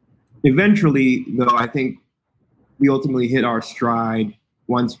eventually, though, I think we ultimately hit our stride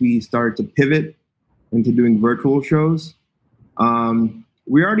once we started to pivot into doing virtual shows.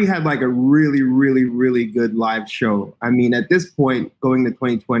 We already had like a really, really, really good live show. I mean, at this point, going to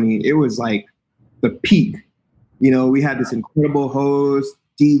 2020, it was like the peak. We had this incredible host,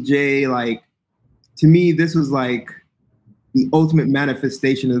 DJ. Like, to me, this was like the ultimate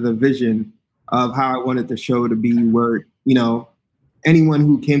manifestation of the vision of how I wanted the show to be, where, anyone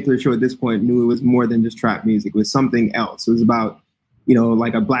who came to the show at this point knew it was more than just trap music. It was something else. It was about,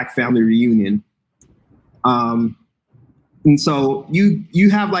 like a Black family reunion. And so you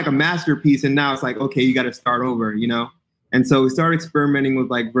have like a masterpiece, and now it's like, okay, you got to start over, And so we started experimenting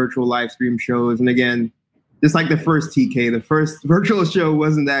with like virtual live stream shows. And again, just like the first TK, the first virtual show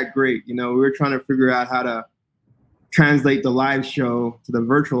wasn't that great. We were trying to figure out how to translate the live show to the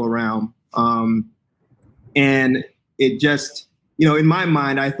virtual realm. And it just, in my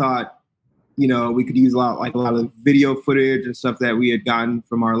mind, I thought, we could use a lot of video footage and stuff that we had gotten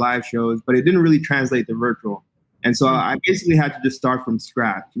from our live shows, but it didn't really translate to virtual. And so I basically had to just start from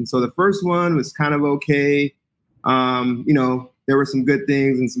scratch. And so the first one was kind of okay. There were some good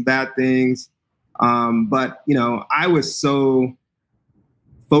things and some bad things. But I was so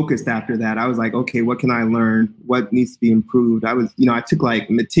focused after that. I was like, okay, what can I learn? What needs to be improved? I took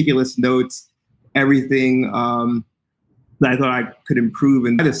like meticulous notes, everything that I thought I could improve.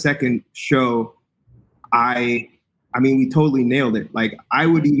 And the second show, we totally nailed it. Like, I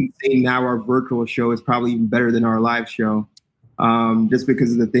would even say now our virtual show is probably even better than our live show, just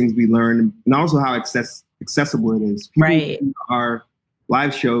because of the things we learned and also how accessible it is. People right. who our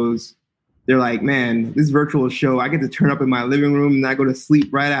live shows, they're like, man, this virtual show, I get to turn up in my living room and I go to sleep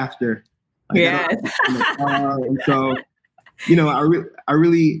right after. Yeah. And so, I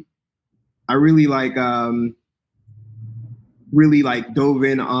really I really really like dove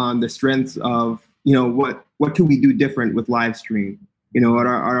in on the strengths of, what can we do different with live stream? At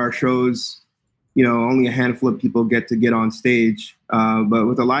our shows, only a handful of people get on stage. But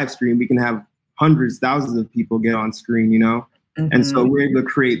with a live stream, we can have hundreds, thousands of people get on screen, Mm-hmm. And so we're able to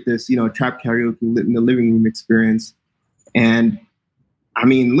create this, trap karaoke in the living room experience. And I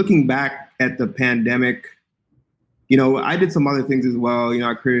mean, looking back at the pandemic, I did some other things as well.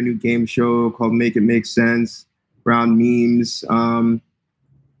 I created a new game show called Make It Make Sense around memes.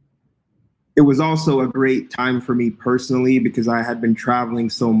 It was also a great time for me personally because I had been traveling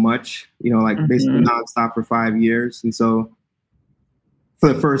so much, basically nonstop for 5 years. And so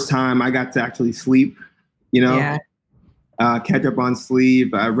for the first time, I got to actually sleep, catch up on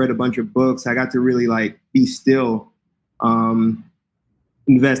sleep. I read a bunch of books. I got to really be still,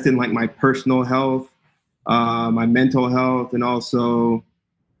 invest in my personal health, my mental health, and also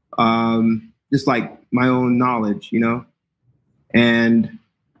just my own knowledge, and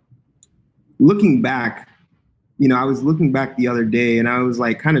looking back, I was looking back the other day and I was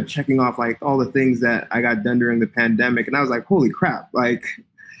kind of checking off all the things that I got done during the pandemic. And I was like, holy crap. At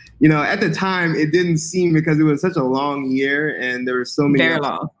the time it didn't seem, because it was such a long year and there were so many very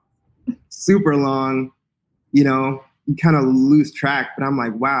long, super long, you kind of lose track, but I'm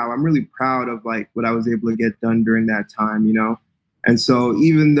like, wow, I'm really proud of what I was able to get done during that time, And so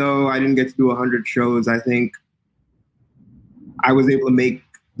even though I didn't get to do 100 shows, I think I was able to make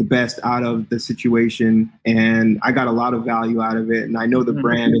the best out of the situation, and I got a lot of value out of it. And I know the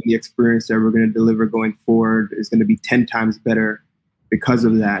brand and the experience that we're going to deliver going forward is going to be 10 times better because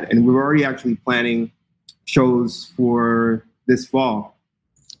of that. And we're already actually planning shows for this fall.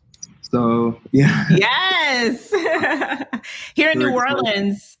 So, yeah. Yes. Here in New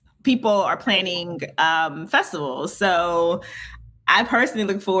Orleans, people are planning festivals. So I personally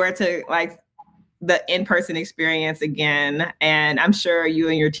look forward to the in-person experience again. And I'm sure you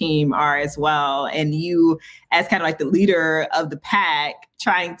and your team are as well. And you, as kind of the leader of the pack,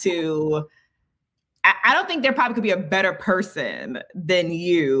 trying to, I don't think there probably could be a better person than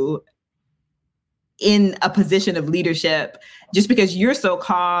you in a position of leadership, just because you're so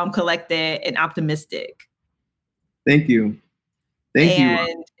calm, collected, and optimistic. Thank you. Thank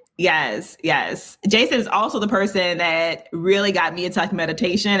you. Yes. Jason is also the person that really got me into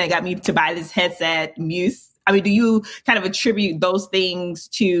meditation and got me to buy this headset, Muse. I mean, do you kind of attribute those things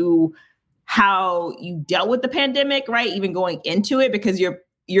to how you dealt with the pandemic, right? Even going into it, because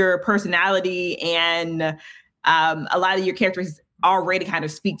your personality and a lot of your characters already kind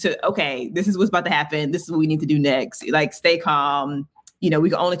of speak to, okay, this is what's about to happen. This is what we need to do next. Stay calm. We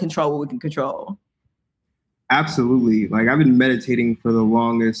can only control what we can control. Absolutely. I've been meditating for the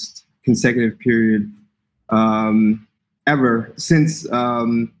longest consecutive period ever since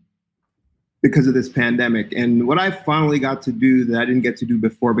because of this pandemic. And what I finally got to do that I didn't get to do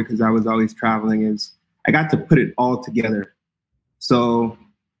before because I was always traveling is I got to put it all together. So,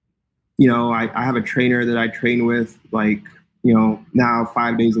 I have a trainer that I train with now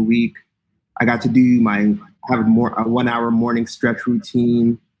 5 days a week. I got to do a 1 hour morning stretch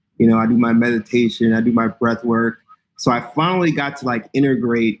routine. I do my meditation, I do my breath work. So I finally got to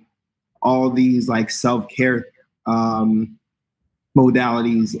integrate all these self-care modalities.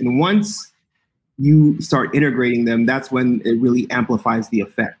 And once you start integrating them, that's when it really amplifies the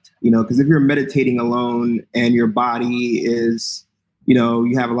effect, because if you're meditating alone and your body is,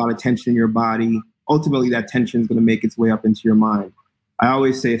 you have a lot of tension in your body, ultimately that tension is going to make its way up into your mind. I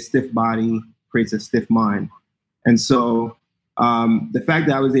always say a stiff body creates a stiff mind. And so the fact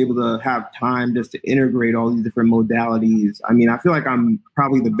that I was able to have time just to integrate all these different modalities, I mean, I feel like I'm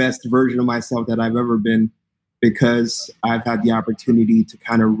probably the best version of myself that I've ever been because I've had the opportunity to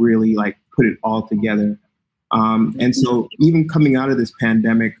kind of really put it all together. And so even coming out of this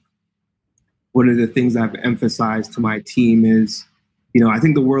pandemic, one of the things I've emphasized to my team is, I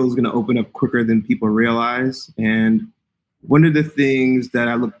think the world is going to open up quicker than people realize. And one of the things that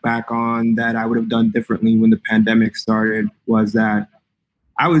I look back on that I would have done differently when the pandemic started was that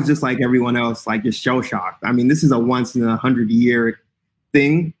I was just like everyone else, just shell shocked. I mean, this is a once in 100-year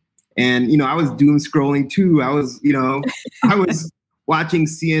thing. And, I was doom scrolling too. I was watching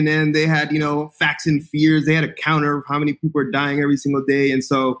CNN. They had, facts and fears. They had a counter of how many people are dying every single day. And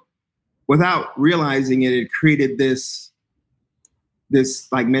so without realizing it, it created this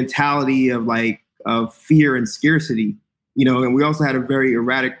mentality of fear and scarcity. And we also had a very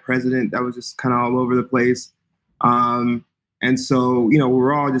erratic president that was just kind of all over the place. And so,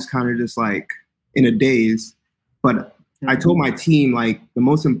 we're all just kind of just in a daze. But I told my team, the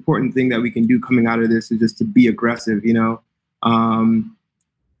most important thing that we can do coming out of this is just to be aggressive,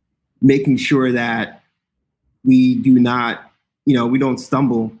 making sure that we do not, we don't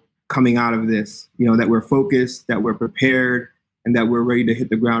stumble coming out of this, that we're focused, that we're prepared, and that we're ready to hit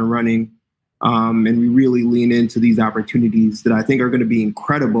the ground running. And we really lean into these opportunities that I think are going to be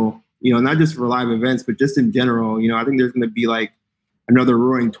incredible, not just for live events, but just in general. I think there's going to be like another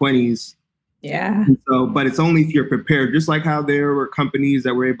Roaring 20s. Yeah. So, but it's only if you're prepared, just like how there were companies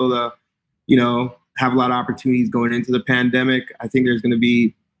that were able to, have a lot of opportunities going into the pandemic. I think there's going to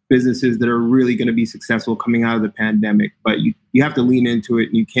be businesses that are really going to be successful coming out of the pandemic, but you have to lean into it,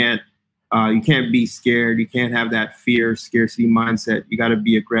 and you can't be scared. You can't have that fear, scarcity mindset. You got to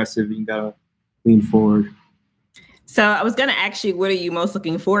be aggressive, and you got to lean forward. So I was going to ask you, what are you most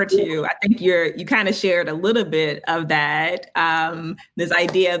looking forward to? I think you kind of shared a little bit of that, this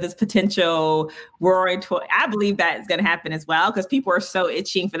idea of this potential roaring. I believe that is going to happen as well, because people are so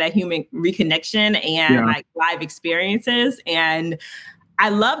itching for that human reconnection and like live experiences. And I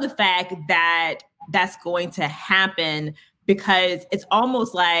love the fact that that's going to happen, because it's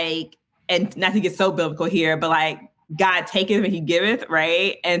almost like, and not to get so biblical here, but like God taketh and he giveth,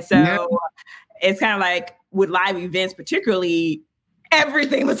 right? And so it's kind of like, with live events, particularly,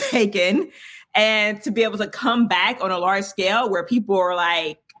 everything was taken, and to be able to come back on a large scale where people are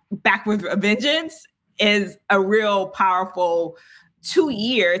like back with a vengeance is a real powerful 2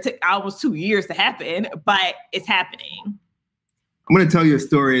 years. It took almost 2 years to happen, but it's happening. I'm going to tell you a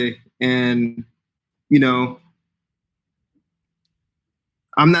story, and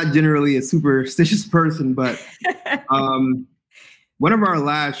I'm not generally a superstitious person, but one of our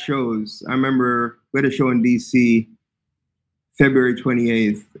last shows, I remember we had a show in DC, February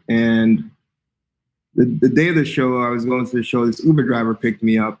 28th. And the day of the show, I was going to the show, this Uber driver picked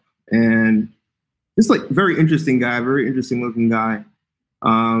me up, and just like very interesting guy, very interesting looking guy.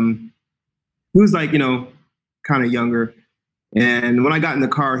 He was like, kind of younger. And when I got in the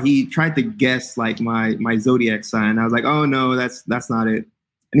car, he tried to guess like my zodiac sign. I was like, oh no, that's not it.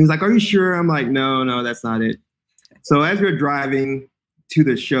 And he was like, are you sure? I'm like, no, that's not it. So as we're driving to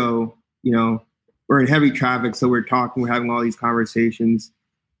the show, we're in heavy traffic. So we're talking, we're having all these conversations.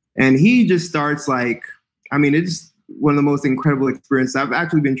 And he just starts like, it's one of the most incredible experiences. I've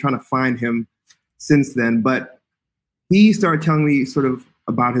actually been trying to find him since then, but he started telling me sort of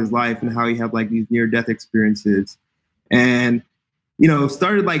about his life and how he had like these near-death experiences. And,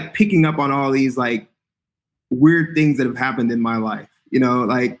 started like picking up on all these like weird things that have happened in my life,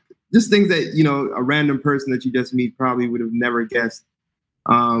 like just things that, a random person that you just meet probably would have never guessed.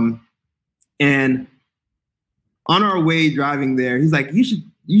 And on our way driving there, he's like, you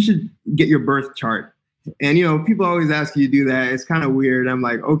should get your birth chart. And, people always ask you to do that. It's kind of weird. I'm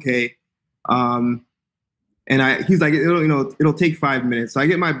like, okay. And he's like, it'll take 5 minutes. So I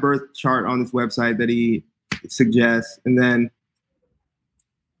get my birth chart on this website that he suggests. And then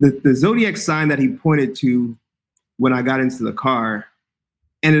the zodiac sign that he pointed to when I got into the car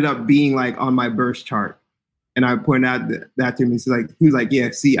ended up being like on my birth chart. And I pointed out that to him. He was like, yeah,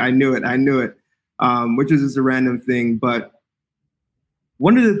 see, I knew it. Which is just a random thing. But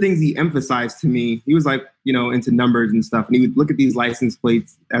one of the things he emphasized to me, he was like, into numbers and stuff. And he would look at these license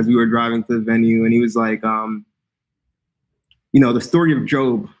plates as we were driving to the venue. And he was like, the story of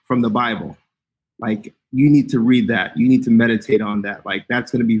Job from the Bible, like, you need to read that. You need to meditate on that. Like,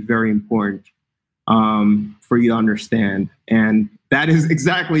 that's going to be very important for you to understand. And that is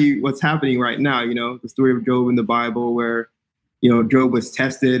exactly what's happening right now. The story of Job in the Bible, where, Job was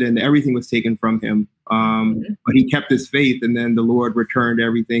tested and everything was taken from him. But he kept his faith, and then the Lord returned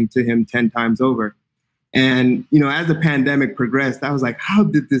everything to him 10 times over. And, as the pandemic progressed, I was like, how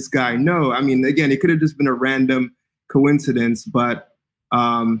did this guy know? Again, it could have just been a random coincidence, but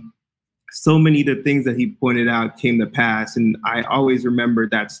so many of the things that he pointed out came to pass. And I always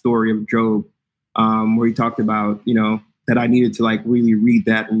remembered that story of Job, where he talked about, that I needed to like really read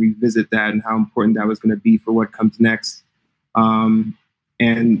that and revisit that, and how important that was going to be for what comes next. And,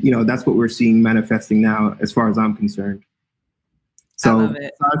 that's what we're seeing manifesting now, as far as I'm concerned. So sorry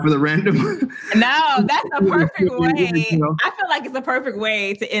for the random. No, that's a perfect way. I feel like it's a perfect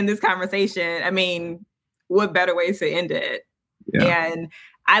way to end this conversation. What better way to end it? Yeah. And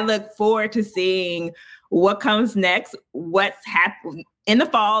I look forward to seeing what comes next, what's happening in the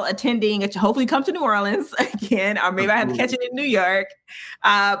fall, attending, hopefully come to New Orleans again, or maybe I have to catch it in New York.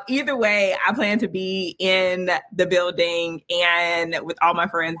 Either way, I plan to be in the building and with all my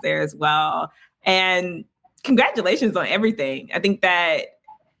friends there as well. And congratulations on everything. I think that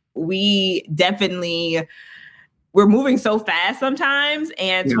we're moving so fast sometimes,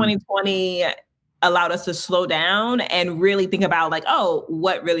 and 2020 allowed us to slow down and really think about like, oh,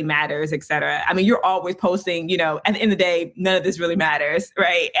 what really matters, et cetera. I mean, you're always posting, at the end of the day, none of this really matters,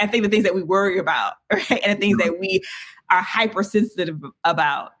 right? I think the things that we worry about, right? And the things that we are hypersensitive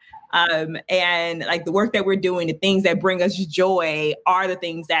about. And like the work that we're doing, the things that bring us joy are the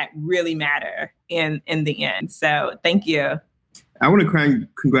things that really matter in the end. So thank you. I want to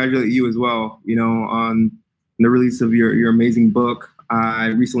congratulate you as well, on the release of your amazing book. I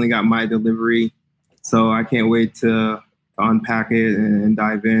recently got my delivery, so I can't wait to unpack it and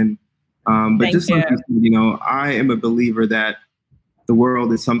dive in. But Thank just you. like you said, I am a believer that the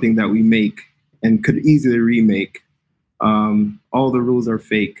world is something that we make and could easily remake. All the rules are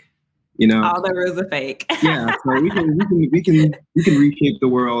fake, All the rules are fake. Yeah, so we can reshape the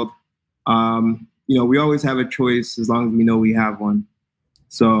world. We always have a choice as long as we know we have one.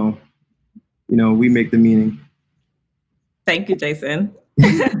 So, we make the meaning. Thank you, Jason.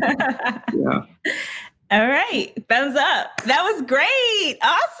 Yeah. All right. Thumbs up. That was great.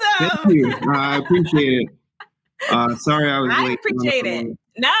 Awesome. Thank you. I appreciate it. Sorry I was late. I appreciate it.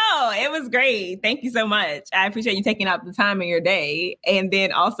 No, it was great. Thank you so much. I appreciate you taking out the time in your day, and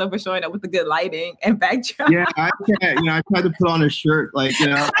then also for showing up with the good lighting and backdrop. Yeah, I tried to put on a shirt, I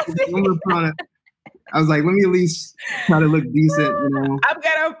was like, let me at least try to look decent, I'm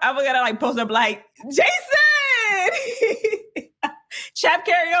gonna like post up like, Jason, Chap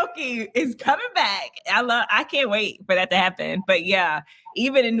Karaoke is coming back. I can't wait for that to happen. But yeah,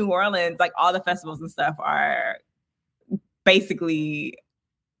 even in New Orleans, like all the festivals and stuff are basically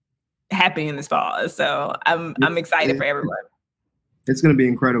happening this fall. So I'm excited for everyone. It's gonna be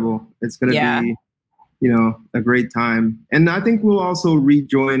incredible. It's gonna be a great time. And I think we'll also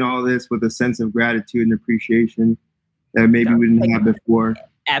rejoin all this with a sense of gratitude and appreciation that maybe we didn't have before.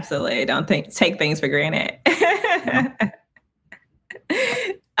 Absolutely. Don't take things for granted.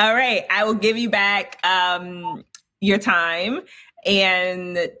 All right. I will give you back your time.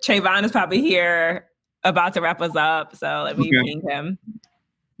 And Trayvon is probably here about to wrap us up. So let me ping him.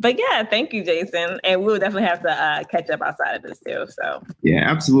 But yeah, thank you, Jason. And we'll definitely have to catch up outside of this too. So yeah,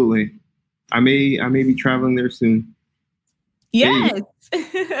 absolutely. I may be traveling there soon. Yes.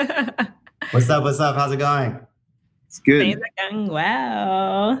 What's up? How's it going? It's good. Things are going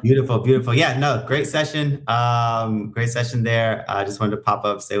well. Beautiful. Yeah, no, great session. Great session there. I just wanted to pop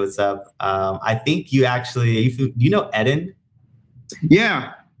up, say what's up. I think you actually, you know Eden?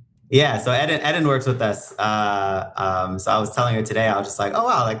 Yeah. Yeah, so Eden works with us. So I was telling her today, I was just like, oh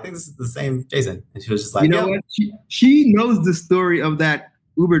wow, like this is the same Jason. And she was just like, what? She knows the story of that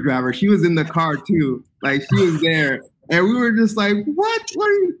Uber driver. She was in the car too. Like she was there. And we were just like, what are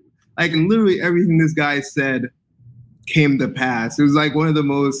you? Like literally everything this guy said came to pass. It was like one of the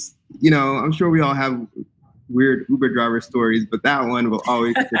most, I'm sure we all have weird Uber driver stories, but that one will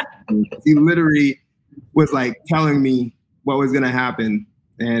always he literally was like telling me what was going to happen.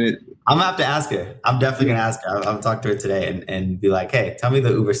 And I'm gonna have to ask her. I'm definitely gonna ask her. I'll talk to her today and be like, hey, tell me the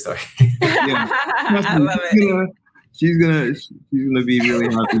Uber story. Yeah. I love it. She's gonna be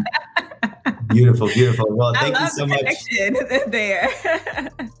really happy. Beautiful. Well, thank you so much. There.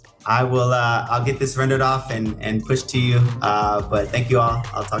 I will. I'll get this rendered off and pushed to you. But thank you all.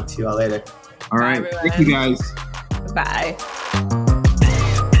 I'll talk to you all later. All right. Bye, thank you guys. Bye.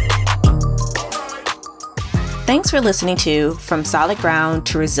 Thanks for listening to From Solid Ground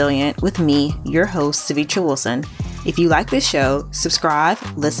to Resilient with me, your host, Savitra Wilson. If you like this show, subscribe,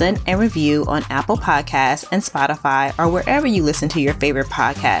 listen, and review on Apple Podcasts and Spotify or wherever you listen to your favorite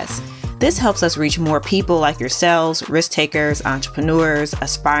podcasts. This helps us reach more people like yourselves, risk takers, entrepreneurs,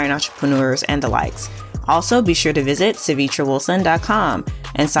 aspiring entrepreneurs, and the likes. Also, be sure to visit savitrawilson.com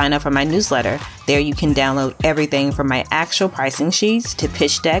and sign up for my newsletter. There you can download everything from my actual pricing sheets to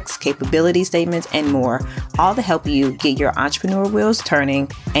pitch decks, capability statements, and more, all to help you get your entrepreneur wheels turning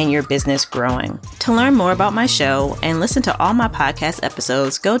and your business growing. To learn more about my show and listen to all my podcast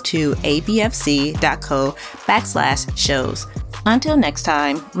episodes, go to abfc.co/shows. Until next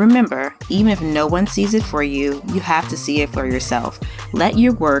time, remember, even if no one sees it for you, you have to see it for yourself. Let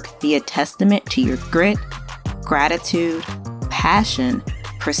your work be a testament to your grit, gratitude, passion,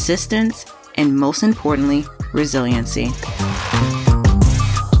 persistence, and most importantly, resiliency.